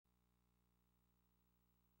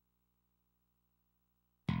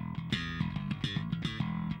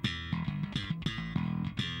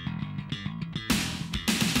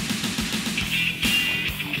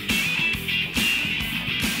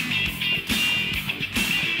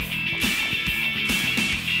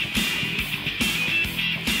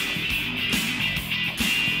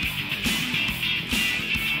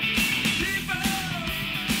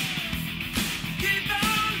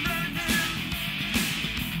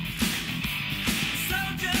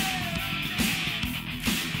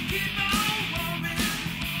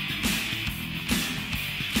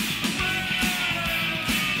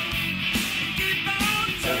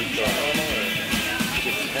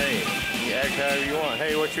Blake, however you want.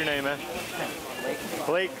 Hey, what's your name, man?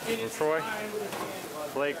 Blake. Blake or Troy?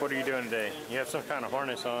 Blake, what are you doing today? You have some kind of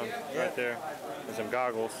harness on right there and some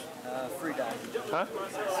goggles. Free diving. Huh?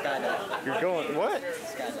 Skydiving. You're going, what?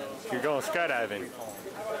 Skydiving. You're going skydiving.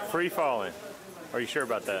 Free falling. Are you sure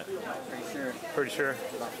about that? Pretty sure. Pretty sure?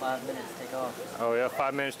 About 5 minutes to take off. Oh yeah,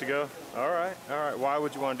 5 minutes to go? All right, all right. Why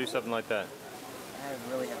would you want to do something like that?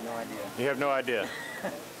 I really have no idea. You have no idea?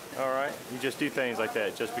 All right. You just do things like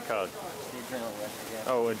that just because? The adrenaline rush, I guess.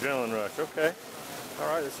 Oh, adrenaline rush. Okay. All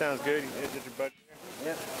right, that sounds good. Is it your buddy?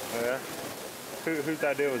 Yep. Oh yeah? Whose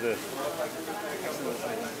idea was this?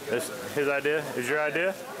 This his idea? Is your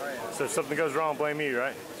idea? Right. So if something goes wrong, blame you,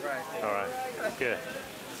 right? That's right. All right. Good.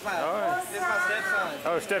 All right. This is my stepson.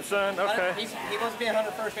 Oh, stepson? Okay. He wants to be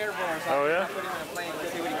 101st Airborne, so oh, yeah? I put him in a plane.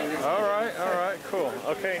 Let's see what he can do. All right, cool.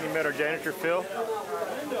 Okay, and you met our janitor, Phil?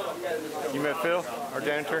 You met Phil, our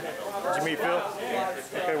janitor? Did you meet Phil?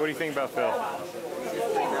 Okay, what do you think about Phil?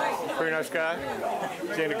 Pretty nice guy?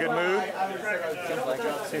 Is he in a good mood?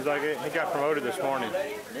 Seems like it. He got promoted this morning.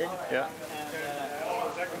 Did? Yeah.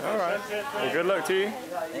 All right. Well, good luck to you.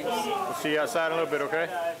 Thanks. We'll see you outside in a little bit, okay?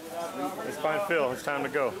 Let's find Phil. It's time to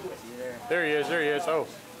go. There he is. There he is. Oh,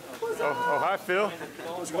 hi, Phil.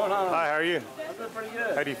 What's going on? Hi, how are you? I'm doing pretty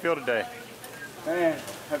good. How do you feel today? Man,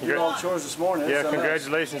 I did all the chores this morning. Yeah, so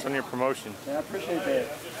congratulations on your promotion. Yeah, I appreciate that.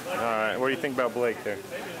 All right. What do you think about Blake there?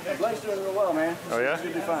 Blake's doing real well, man. Oh, yeah? He's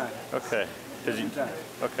going to be fine. Okay. Did you?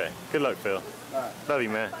 Okay. Good luck, Phil. All right. Love you,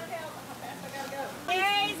 man.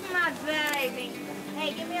 There's my baby.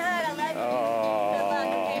 Hey, give me a hug. I love you. Oh, Good luck,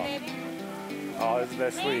 okay, baby? oh, isn't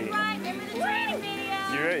that sweet? Right, remember the training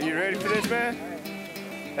video? You ready for this, man?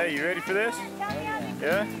 Hey, you ready for this?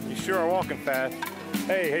 Yeah? You sure are walking fast.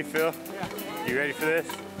 Hey, Phil. You ready for this?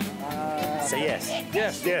 Say yes.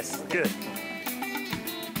 Yes. Yes. Good.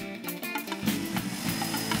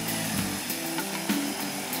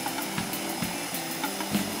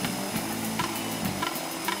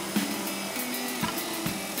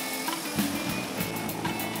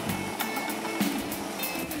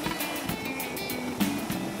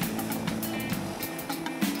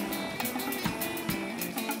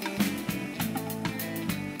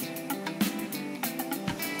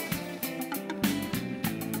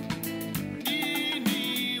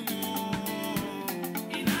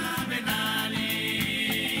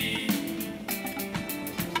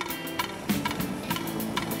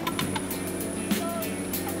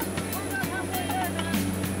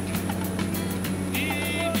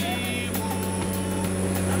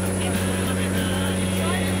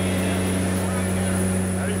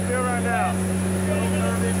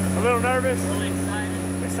 A little nervous?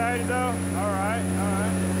 Excited though? All right.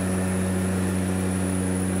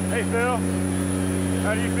 Hey Phil,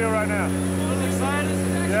 how do you feel right now? A little excited.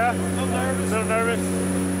 Yeah? A little nervous.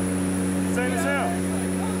 Same as him.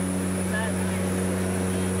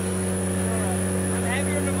 I'm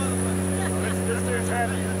happier than the motherfucker. This dude's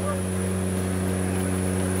happy.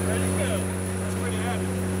 Ready to go. That's pretty happy.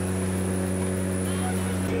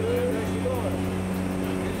 Where's he going?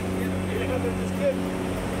 Just kidding.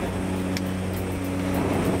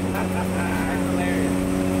 That's hilarious.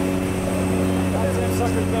 How's that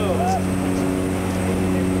sucker go?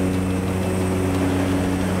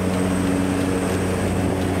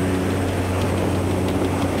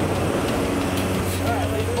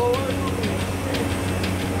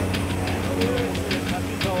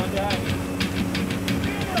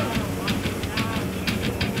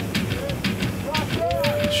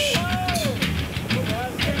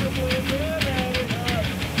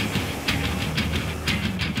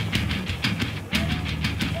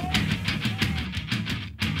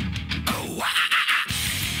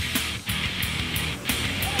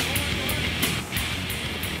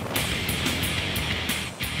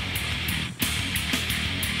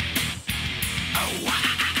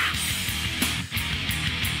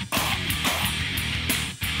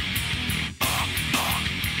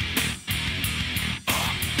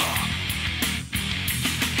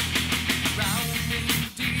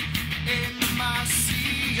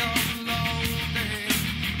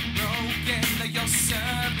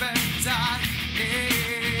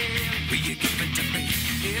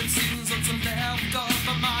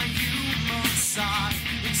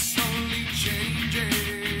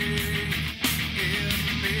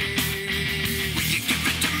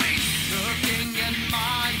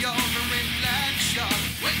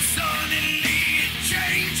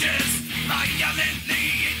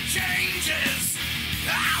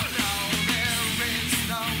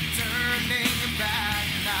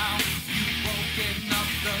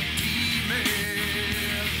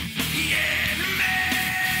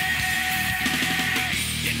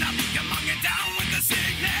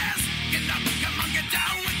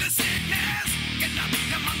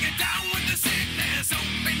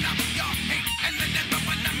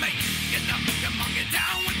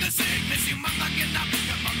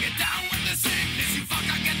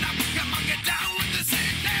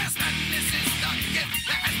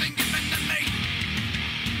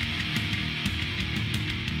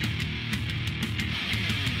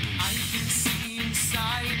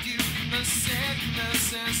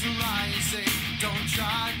 rising. Don't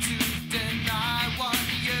try to deny what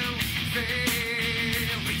you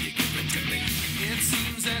feel. Will you give it to me? It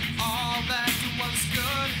seems that all that was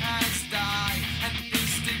good has died and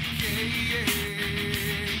is decaying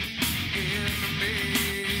in me.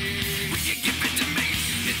 Will you give it to me?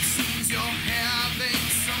 It seems you're having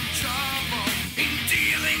some trouble in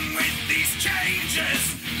dealing with these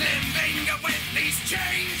changes, living with these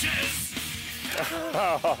changes.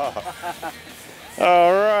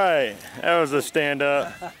 All right, that was a stand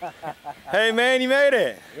up. Hey man, you made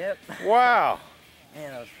it. Yep. Wow.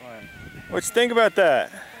 Man, that was fun. What you think about that?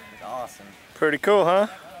 It was awesome. Pretty cool, huh?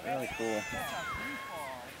 Really cool.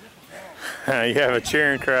 You have a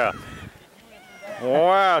cheering crowd.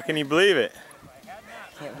 Wow, can you believe it?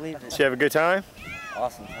 Can't believe it. Did you have a good time?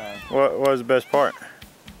 Awesome time. What was the best part?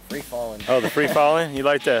 Free falling. Oh, the free falling? You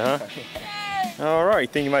like that, huh? All right, you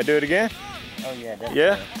think you might do it again? Oh yeah, definitely.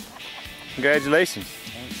 Yeah? Congratulations.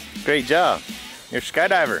 Thanks. Great job. You're a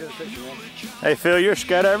skydiver. Hey Phil, you're a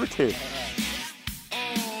skydiver too.